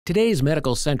Today's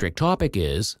medical-centric topic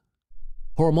is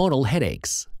hormonal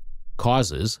headaches,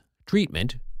 causes,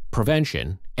 treatment,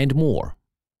 prevention, and more.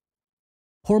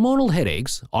 Hormonal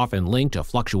headaches, often linked to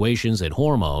fluctuations in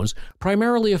hormones,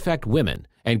 primarily affect women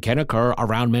and can occur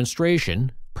around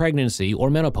menstruation, pregnancy,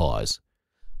 or menopause.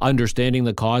 Understanding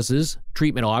the causes,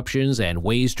 treatment options, and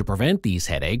ways to prevent these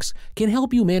headaches can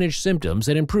help you manage symptoms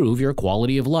and improve your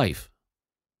quality of life.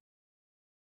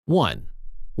 1.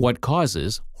 What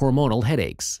causes hormonal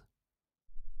headaches?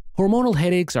 Hormonal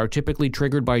headaches are typically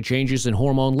triggered by changes in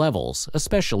hormone levels,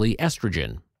 especially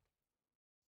estrogen.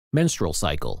 Menstrual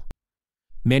cycle.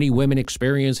 Many women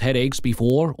experience headaches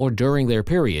before or during their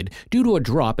period due to a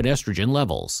drop in estrogen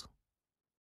levels.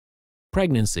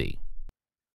 Pregnancy.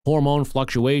 Hormone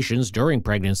fluctuations during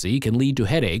pregnancy can lead to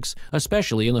headaches,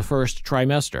 especially in the first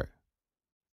trimester.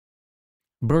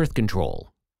 Birth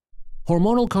control.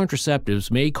 Hormonal contraceptives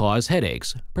may cause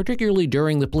headaches, particularly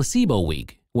during the placebo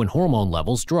week when hormone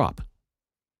levels drop.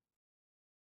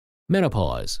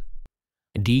 Menopause.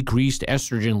 Decreased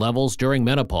estrogen levels during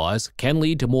menopause can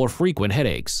lead to more frequent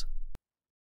headaches.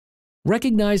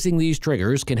 Recognizing these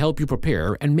triggers can help you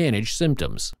prepare and manage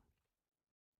symptoms.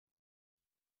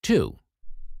 2.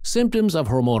 Symptoms of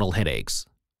hormonal headaches.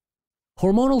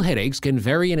 Hormonal headaches can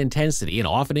vary in intensity and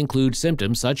often include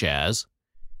symptoms such as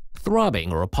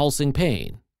throbbing or pulsing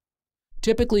pain,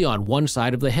 typically on one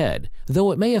side of the head,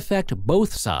 though it may affect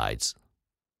both sides.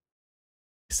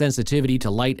 Sensitivity to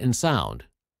light and sound,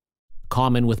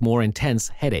 common with more intense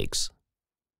headaches.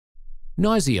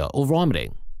 Nausea or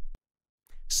vomiting.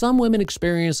 Some women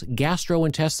experience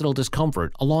gastrointestinal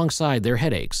discomfort alongside their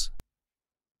headaches.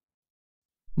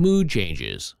 Mood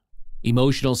changes.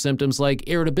 Emotional symptoms like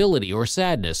irritability or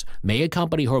sadness may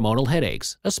accompany hormonal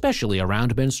headaches, especially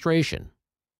around menstruation.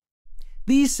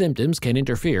 These symptoms can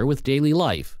interfere with daily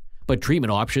life, but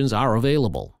treatment options are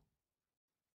available.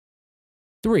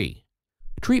 3.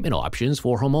 Treatment options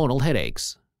for hormonal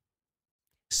headaches.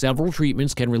 Several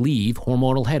treatments can relieve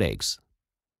hormonal headaches.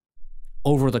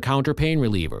 Over-the-counter pain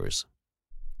relievers.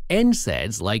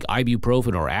 NSAIDs like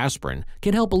ibuprofen or aspirin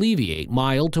can help alleviate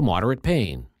mild to moderate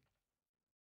pain.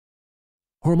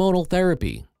 Hormonal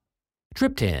therapy.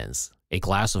 Triptans, a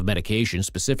class of medication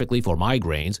specifically for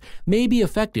migraines, may be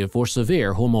effective for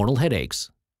severe hormonal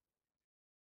headaches.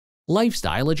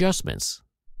 Lifestyle adjustments.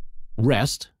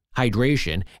 Rest,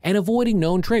 hydration, and avoiding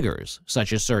known triggers,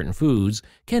 such as certain foods,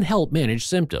 can help manage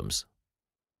symptoms.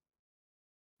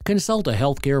 Consult a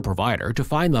healthcare provider to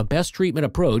find the best treatment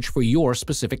approach for your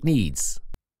specific needs.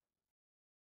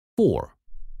 4.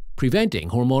 Preventing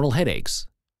hormonal headaches.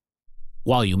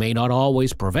 While you may not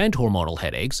always prevent hormonal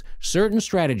headaches, certain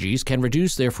strategies can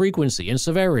reduce their frequency and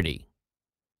severity.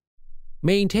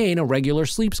 Maintain a regular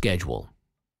sleep schedule.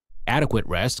 Adequate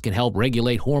rest can help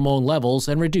regulate hormone levels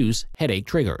and reduce headache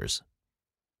triggers.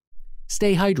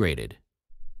 Stay hydrated.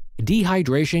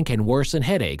 Dehydration can worsen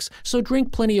headaches, so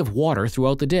drink plenty of water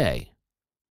throughout the day.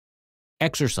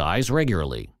 Exercise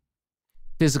regularly.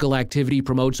 Physical activity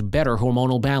promotes better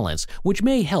hormonal balance, which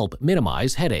may help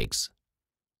minimize headaches.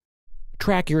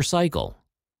 Track your cycle.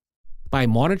 By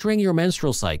monitoring your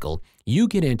menstrual cycle, you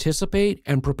can anticipate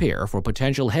and prepare for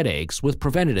potential headaches with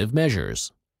preventative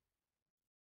measures.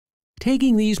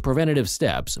 Taking these preventative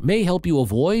steps may help you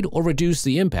avoid or reduce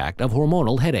the impact of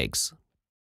hormonal headaches.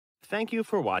 Thank you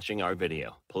for watching our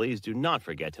video. Please do not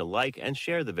forget to like and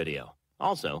share the video.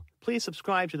 Also, please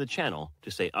subscribe to the channel to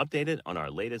stay updated on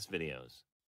our latest videos.